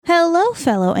Hello,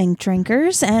 fellow ink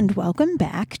drinkers, and welcome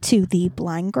back to the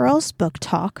Blind Girls Book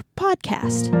Talk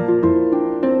podcast.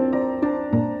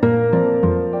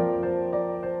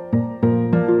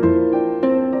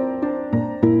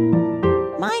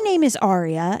 My name is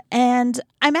Aria, and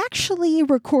I'm actually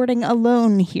recording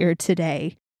alone here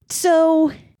today.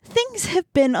 So, things have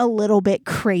been a little bit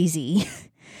crazy.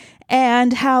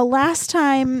 And how last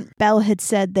time Belle had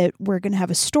said that we're going to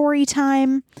have a story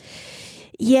time.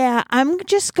 Yeah, I'm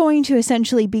just going to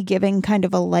essentially be giving kind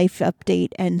of a life update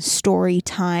and story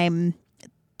time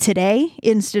today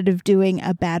instead of doing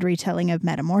a bad retelling of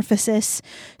Metamorphosis.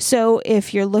 So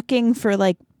if you're looking for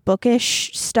like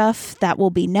bookish stuff, that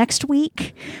will be next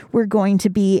week. We're going to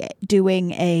be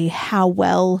doing a How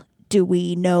Well Do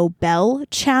We Know Belle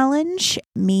challenge.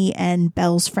 Me and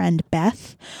Belle's friend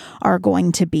Beth are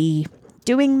going to be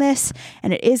doing this,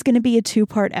 and it is going to be a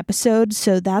 2-part episode,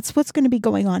 so that's what's going to be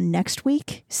going on next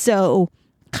week. So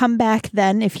come back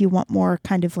then if you want more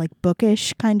kind of like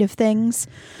bookish kind of things.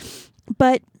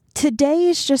 But today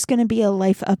is just going to be a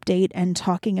life update and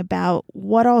talking about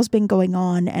what all's been going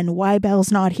on and why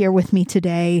Belle's not here with me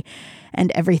today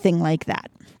and everything like that.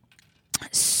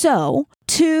 So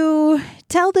to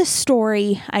tell this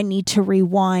story, I need to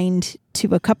rewind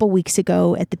to a couple weeks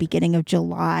ago at the beginning of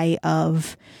July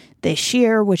of this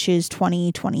year, which is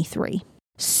 2023.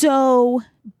 So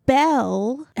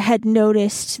Belle had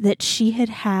noticed that she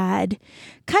had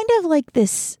kind of like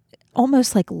this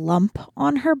almost like lump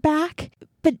on her back,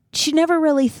 but she never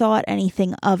really thought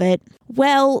anything of it.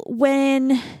 Well,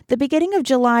 when the beginning of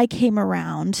July came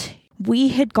around, we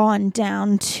had gone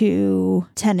down to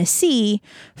Tennessee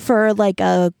for like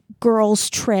a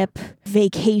girls' trip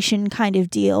vacation kind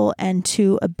of deal, and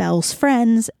two of Belle's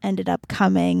friends ended up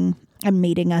coming and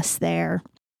meeting us there.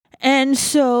 And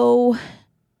so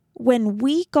when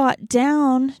we got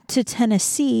down to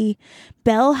Tennessee,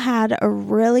 Belle had a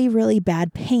really, really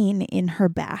bad pain in her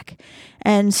back.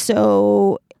 And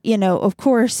so, of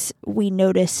course, we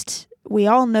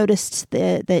all noticed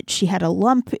that she had a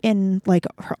lump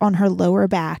on her lower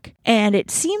back, and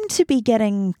it seemed to be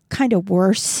getting kind of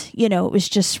worse. It was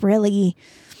just really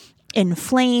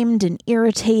inflamed and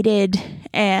irritated,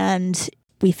 and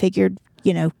we figured,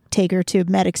 take her to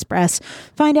MedExpress,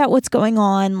 find out what's going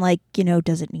on,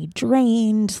 does it need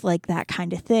drained, like that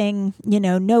kind of thing,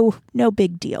 no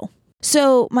big deal.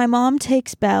 So my mom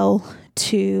takes Belle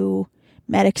to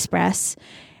MedExpress,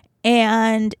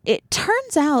 and it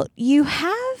turns out you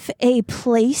have a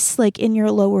place like in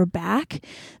your lower back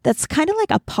that's kind of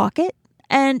like a pocket,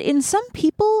 and in some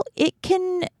people it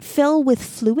can fill with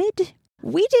fluid.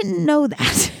 We didn't know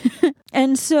that.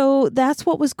 And so that's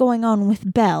what was going on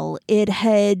with Belle. It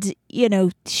had,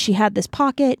 she had this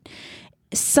pocket.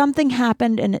 Something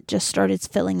happened and it just started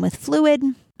filling with fluid.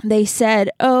 They said,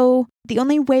 the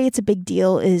only way it's a big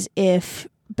deal is if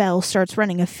Belle starts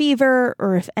running a fever,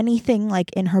 or if anything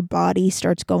like in her body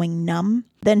starts going numb,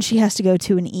 then she has to go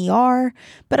to an ER.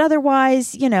 But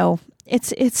otherwise,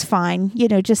 it's fine.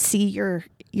 Just see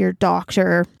your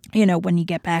doctor, when you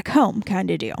get back home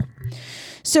kind of deal.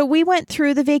 So we went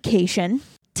through the vacation.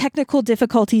 Technical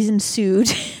difficulties ensued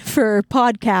for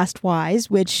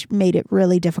podcast-wise, which made it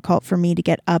really difficult for me to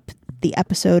get up the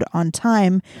episode on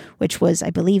time, which was, I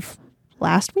believe,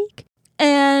 last week.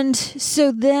 And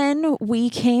so then we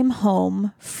came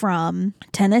home from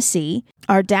Tennessee.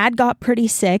 Our dad got pretty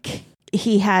sick.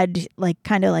 He had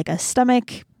kind of like a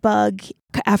stomach bug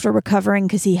after recovering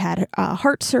because he had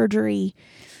heart surgery.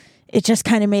 It just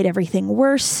kind of made everything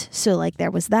worse. So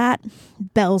there was that.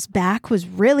 Belle's back was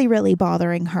really, really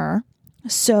bothering her.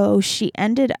 So she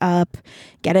ended up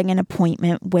getting an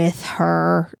appointment with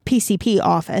her PCP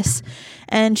office,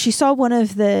 and she saw one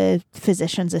of the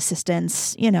physician's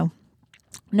assistants,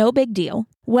 no big deal.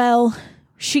 Well,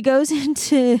 she goes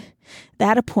into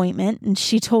that appointment, and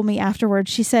she told me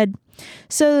afterwards, she said,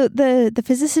 so the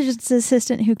physician's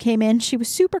assistant who came in, she was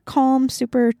super calm,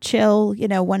 super chill,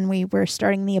 when we were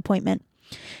starting the appointment.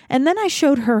 And then I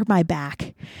showed her my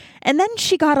back, and then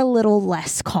she got a little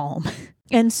less calm.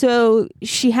 And so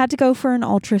she had to go for an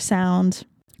ultrasound.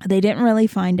 They didn't really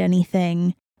find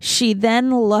anything. She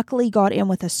then luckily got in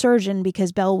with a surgeon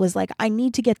because Belle was like, I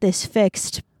need to get this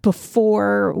fixed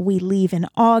before we leave in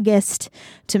August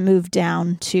to move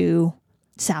down to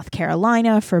South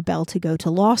Carolina for Belle to go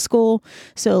to law school.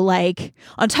 So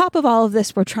on top of all of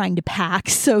this, we're trying to pack.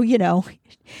 So,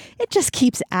 it just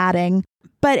keeps adding.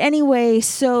 But anyway,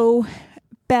 so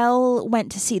Belle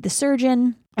went to see the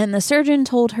surgeon, and the surgeon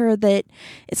told her that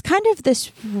it's kind of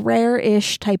this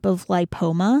rare-ish type of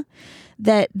lipoma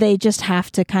that they just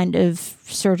have to kind of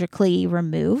surgically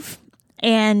remove.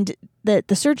 and that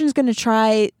the surgeon's going to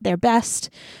try their best,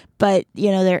 but,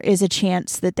 there is a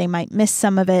chance that they might miss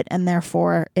some of it and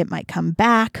therefore it might come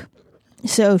back.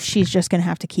 So she's just going to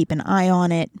have to keep an eye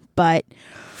on it. But,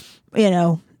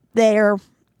 they're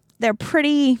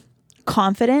pretty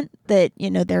confident that,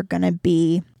 they're going to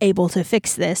be able to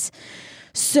fix this.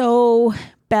 So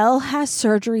Belle has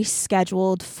surgery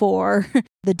scheduled for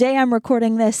the day I'm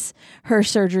recording this. Her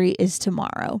surgery is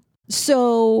tomorrow.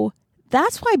 So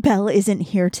that's why Belle isn't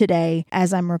here today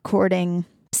as I'm recording.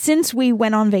 Since we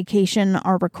went on vacation,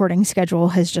 our recording schedule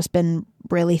has just been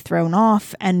really thrown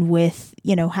off. And with,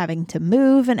 having to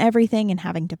move and everything and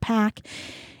having to pack,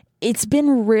 it's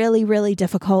been really, really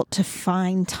difficult to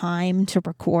find time to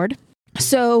record.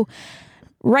 So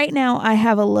right now I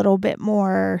have a little bit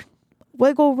more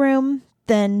wiggle room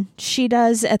than she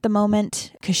does at the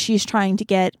moment because she's trying to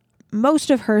get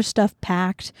most of her stuff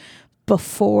packed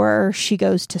before she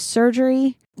goes to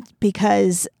surgery,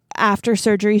 because after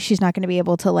surgery, she's not going to be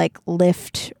able to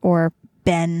lift or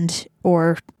bend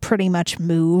or pretty much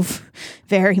move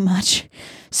very much.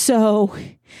 So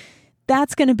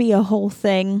that's going to be a whole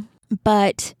thing.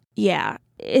 But yeah,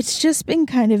 it's just been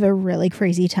kind of a really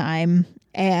crazy time.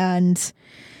 And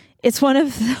it's one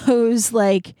of those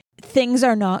things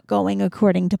are not going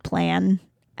according to plan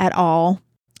at all.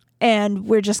 And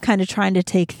we're just kind of trying to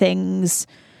take things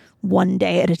one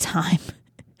day at a time.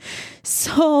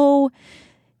 So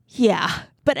yeah.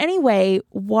 But anyway,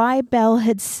 why Belle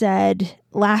had said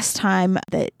last time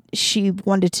that she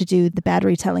wanted to do the bad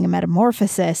retelling of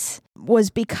Metamorphosis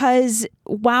was because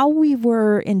while we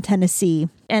were in Tennessee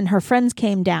and her friends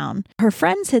came down, her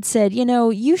friends had said,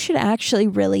 you should actually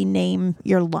really name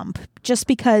your lump just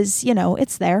because,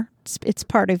 it's there. It's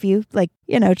part of you.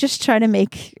 Just try to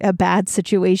make a bad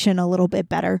situation a little bit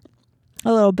better,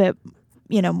 a little bit,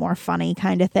 more funny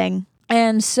kind of thing.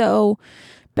 And so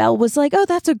Belle was like, oh,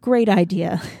 that's a great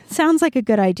idea. Sounds like a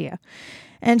good idea.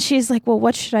 And she's like, well,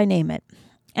 what should I name it?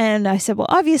 And I said, well,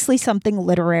 obviously something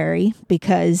literary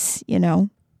because,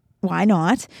 why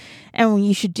not? And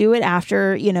you should do it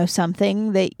after,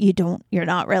 something that you're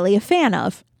not really a fan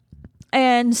of.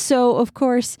 And so, of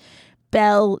course,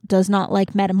 Belle does not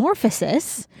like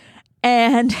Metamorphosis.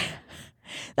 And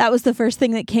that was the first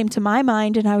thing that came to my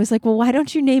mind. And I was like, well, why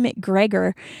don't you name it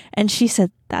Gregor? And she said,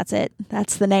 that's it.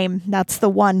 That's the name. That's the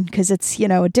one. Because it's,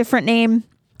 a different name.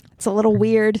 It's a little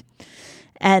weird.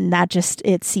 And that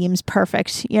it seems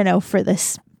perfect, for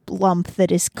this lump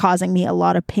that is causing me a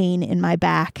lot of pain in my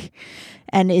back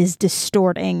and is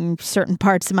distorting certain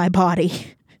parts of my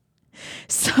body.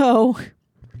 So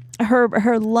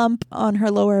her lump on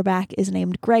her lower back is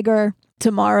named Gregor.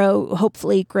 Tomorrow,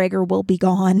 hopefully, Gregor will be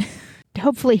gone.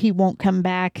 Hopefully he won't come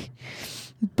back.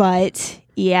 But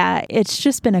yeah, it's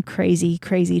just been a crazy,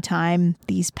 crazy time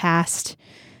these past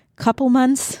couple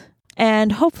months.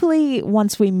 And hopefully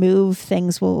once we move,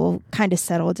 things will kind of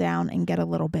settle down and get a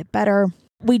little bit better.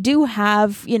 We do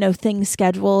have, things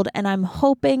scheduled, and I'm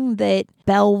hoping that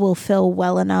Belle will feel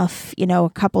well enough, a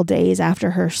couple days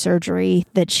after her surgery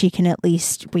that we can at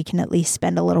least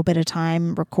spend a little bit of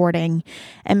time recording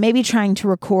and maybe trying to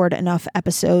record enough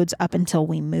episodes up until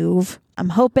we move. I'm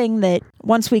hoping that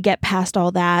once we get past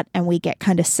all that and we get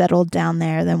kind of settled down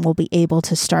there, then we'll be able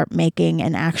to start making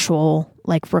an actual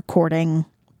recording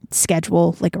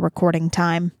schedule, a recording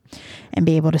time, and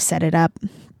be able to set it up.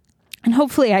 And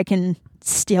hopefully I can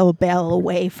steal Belle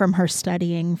away from her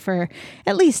studying for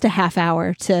at least a half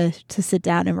hour to sit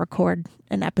down and record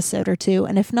an episode or two.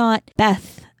 And if not,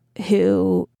 Beth,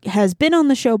 who has been on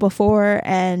the show before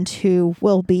and who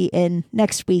will be in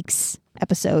next week's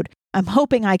episode, I'm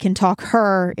hoping I can talk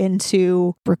her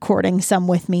into recording some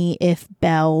with me if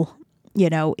Belle,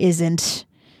 isn't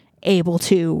able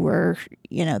to, or,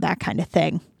 that kind of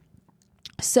thing.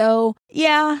 So,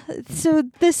 yeah, so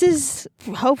this is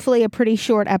hopefully a pretty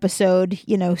short episode.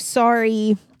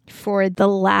 Sorry for the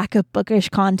lack of bookish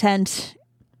content.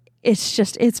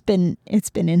 It's been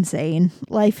insane.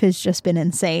 Life has just been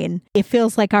insane. It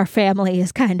feels like our family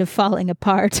is kind of falling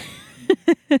apart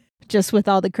just with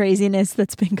all the craziness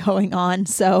that's been going on.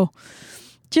 So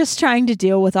just trying to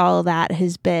deal with all of that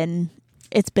it's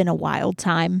been a wild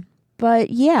time.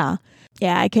 But yeah,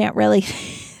 I can't really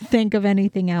think of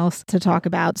anything else to talk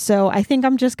about. So I think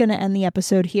I'm just going to end the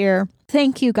episode here.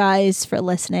 Thank you guys for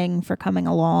listening, for coming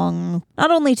along,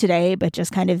 not only today, but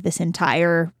just kind of this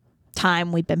entire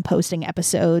time we've been posting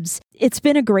episodes. It's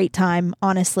been a great time,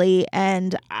 honestly,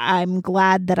 and I'm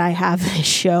glad that I have this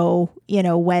show,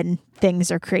 when things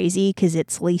are crazy, because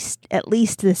at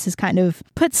least this has kind of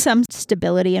put some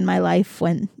stability in my life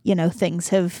when, things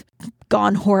have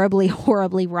gone horribly,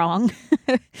 horribly wrong.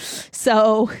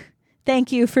 So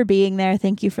thank you for being there.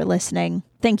 Thank you for listening.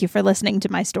 Thank you for listening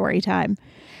to my story time.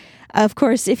 Of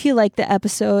course, if you like the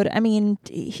episode, I mean,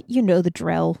 you know the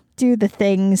drill. Do the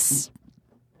things.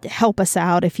 Help us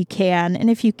out if you can. And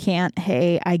if you can't,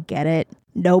 hey, I get it.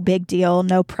 No big deal.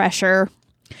 No pressure.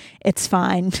 It's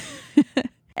fine.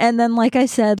 And then, like I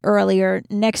said earlier,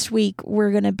 next week,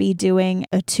 we're going to be doing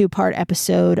a 2-part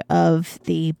episode of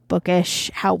the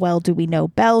Bookish How Well Do We Know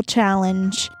Belle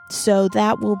challenge. So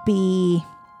that will be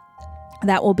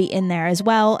in there as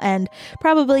well. And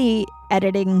probably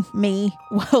editing me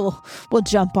will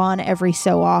jump on every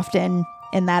so often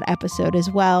in that episode as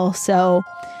well. So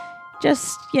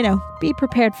just, be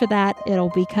prepared for that. It'll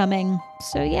be coming.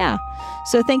 So yeah.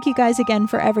 So thank you guys again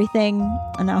for everything.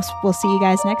 And we'll see you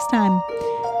guys next time.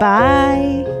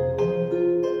 Bye.